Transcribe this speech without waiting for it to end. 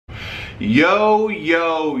Yo,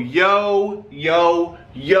 yo, yo, yo,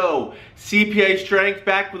 yo. CPA Strength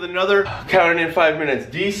back with another counting in 5 minutes.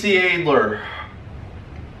 DC Adler.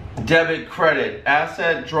 Debit, credit,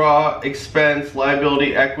 asset, draw, expense,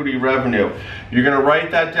 liability, equity, revenue. You're gonna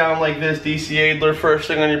write that down like this, DC Adler, first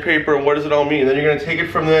thing on your paper, and what does it all mean? And then you're gonna take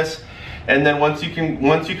it from this, and then once you can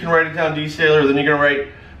write it down, DC Adler, then you're gonna write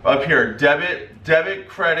up here, debit,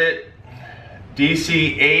 credit,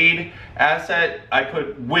 DC, aid, asset, I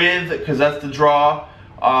put with, because that's the draw,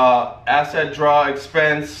 asset, draw,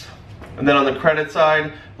 expense, and then on the credit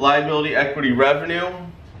side, liability, equity, revenue.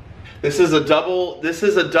 This is a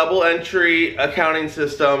double entry accounting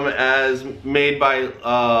system as made by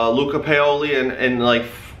Luca Paoli in like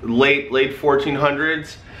late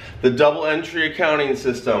 1400s. The double entry accounting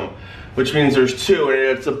system, which means there's two, and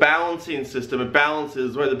it's a balancing system. It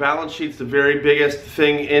balances, where the balance sheet's the very biggest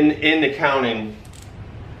thing in accounting.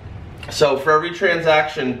 So for every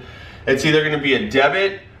transaction, it's either going to be a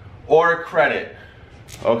debit or a credit,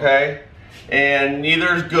 okay? And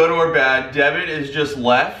neither is good or bad. Debit is just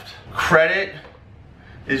left. Credit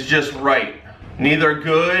is just right. Neither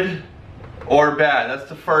good or bad. That's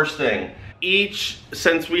the first thing.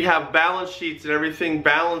 Since we have balance sheets and everything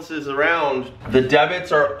balances around, the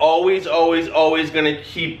debits are always going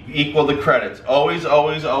to equal the credits. Always. So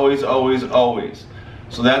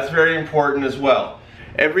that's very important as well.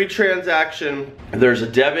 Every transaction, there's a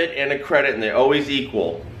debit and a credit, and they always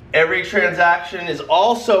equal. Every transaction is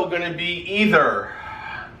also going to be either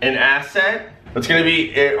an asset, it's going to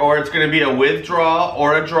be a withdraw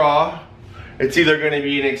or a draw. It's either going to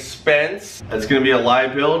be an expense, it's going to be a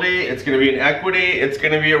liability, it's going to be an equity, it's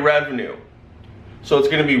going to be a revenue. So it's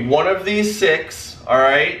going to be one of these six, all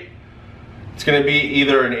right? It's going to be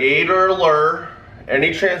either an aid or a lure.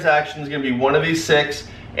 Any transaction is going to be one of these six,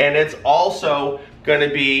 and it's also going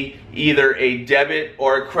to be either a debit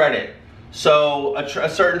or a credit. So a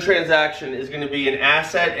certain transaction is going to be an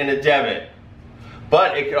asset and a debit,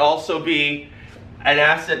 but it could also be an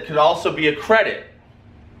asset, could also be a credit.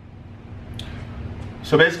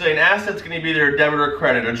 So basically an asset's going to be either a debit or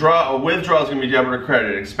credit. A withdrawal is going to be debit or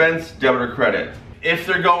credit. Expense, debit or credit. If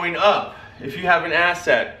they're going up, if you have an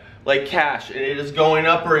asset like cash and it is going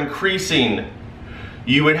up or increasing,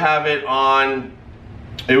 you would have it on,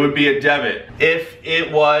 it would be a debit. If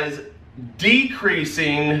it was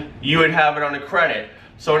decreasing, you would have it on a credit.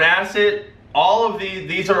 So an asset, all of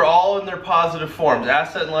these are all in their positive forms.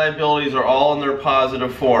 Asset and liabilities are all in their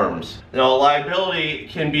positive forms. Now a liability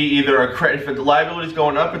can be either a credit. If the liability is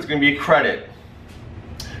going up, it's going to be a credit.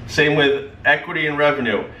 Same with equity and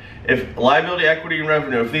revenue. If liability, equity, and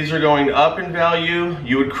revenue, if these are going up in value,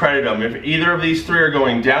 you would credit them. If either of these three are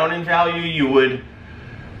going down in value, you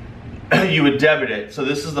would debit it. So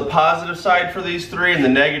this is the positive side for these three and the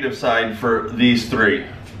negative side for these three,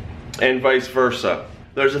 and vice versa.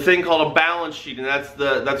 There's a thing called a balance sheet, and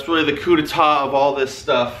that's really the coup d'etat of all this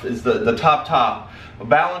stuff, is the top. A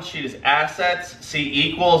balance sheet is assets, C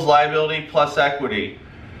equals liability plus equity.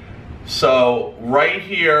 So right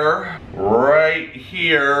here,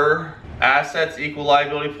 assets equal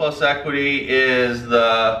liability plus equity is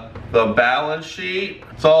the balance sheet.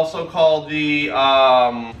 It's also called the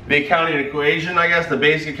accounting equation, I guess, the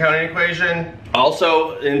basic accounting equation.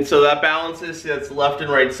 Also, and so that balances, see, that's the left and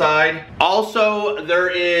right side. Also, there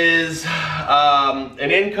is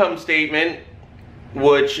an income statement,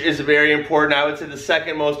 which is very important. I would say the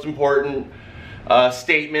second most important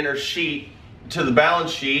statement or sheet to the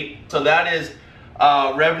balance sheet. So that is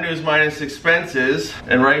revenues minus expenses,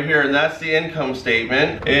 and right here, and that's the income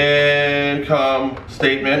statement.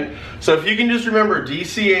 So if you can just remember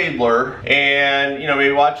DC Adler, and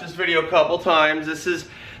maybe watch this video a couple times. This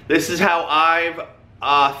is how I've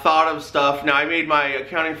thought of stuff. Now I made my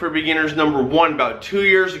Accounting for Beginners #1 about 2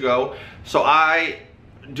 years ago. So I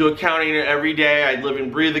do accounting every day. I live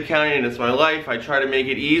and breathe accounting, and it's my life. I try to make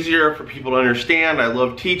it easier for people to understand. I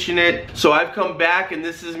love teaching it. So I've come back, and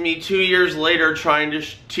this is me 2 years later trying to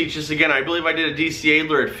teach this again. I believe I did a DC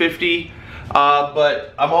Adler at 50,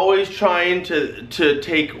 but I'm always trying to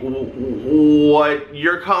take what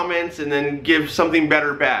your comments and then give something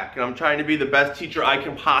better back. And I'm trying to be the best teacher I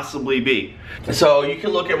can possibly be. So you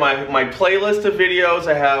can look at my playlist of videos.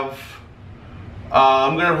 I have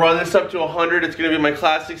I'm going to run this up to 100. It's going to be my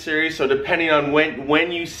classic series, so depending on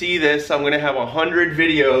when you see this, I'm going to have 100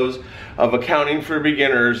 videos of accounting for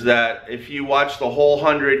beginners that if you watch the whole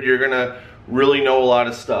 100, you're going to really know a lot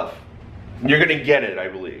of stuff. You're going to get it, I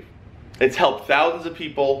believe. It's helped thousands of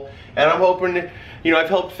people, and I'm hoping, you know, I've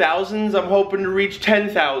helped thousands. I'm hoping to reach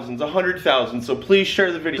 10,000s, 100,000. So please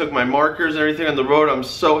share the video. I took my markers and everything on the road. I'm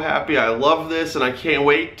so happy. I love this, and I can't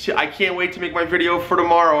wait to make my video for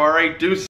tomorrow. All right, deuces.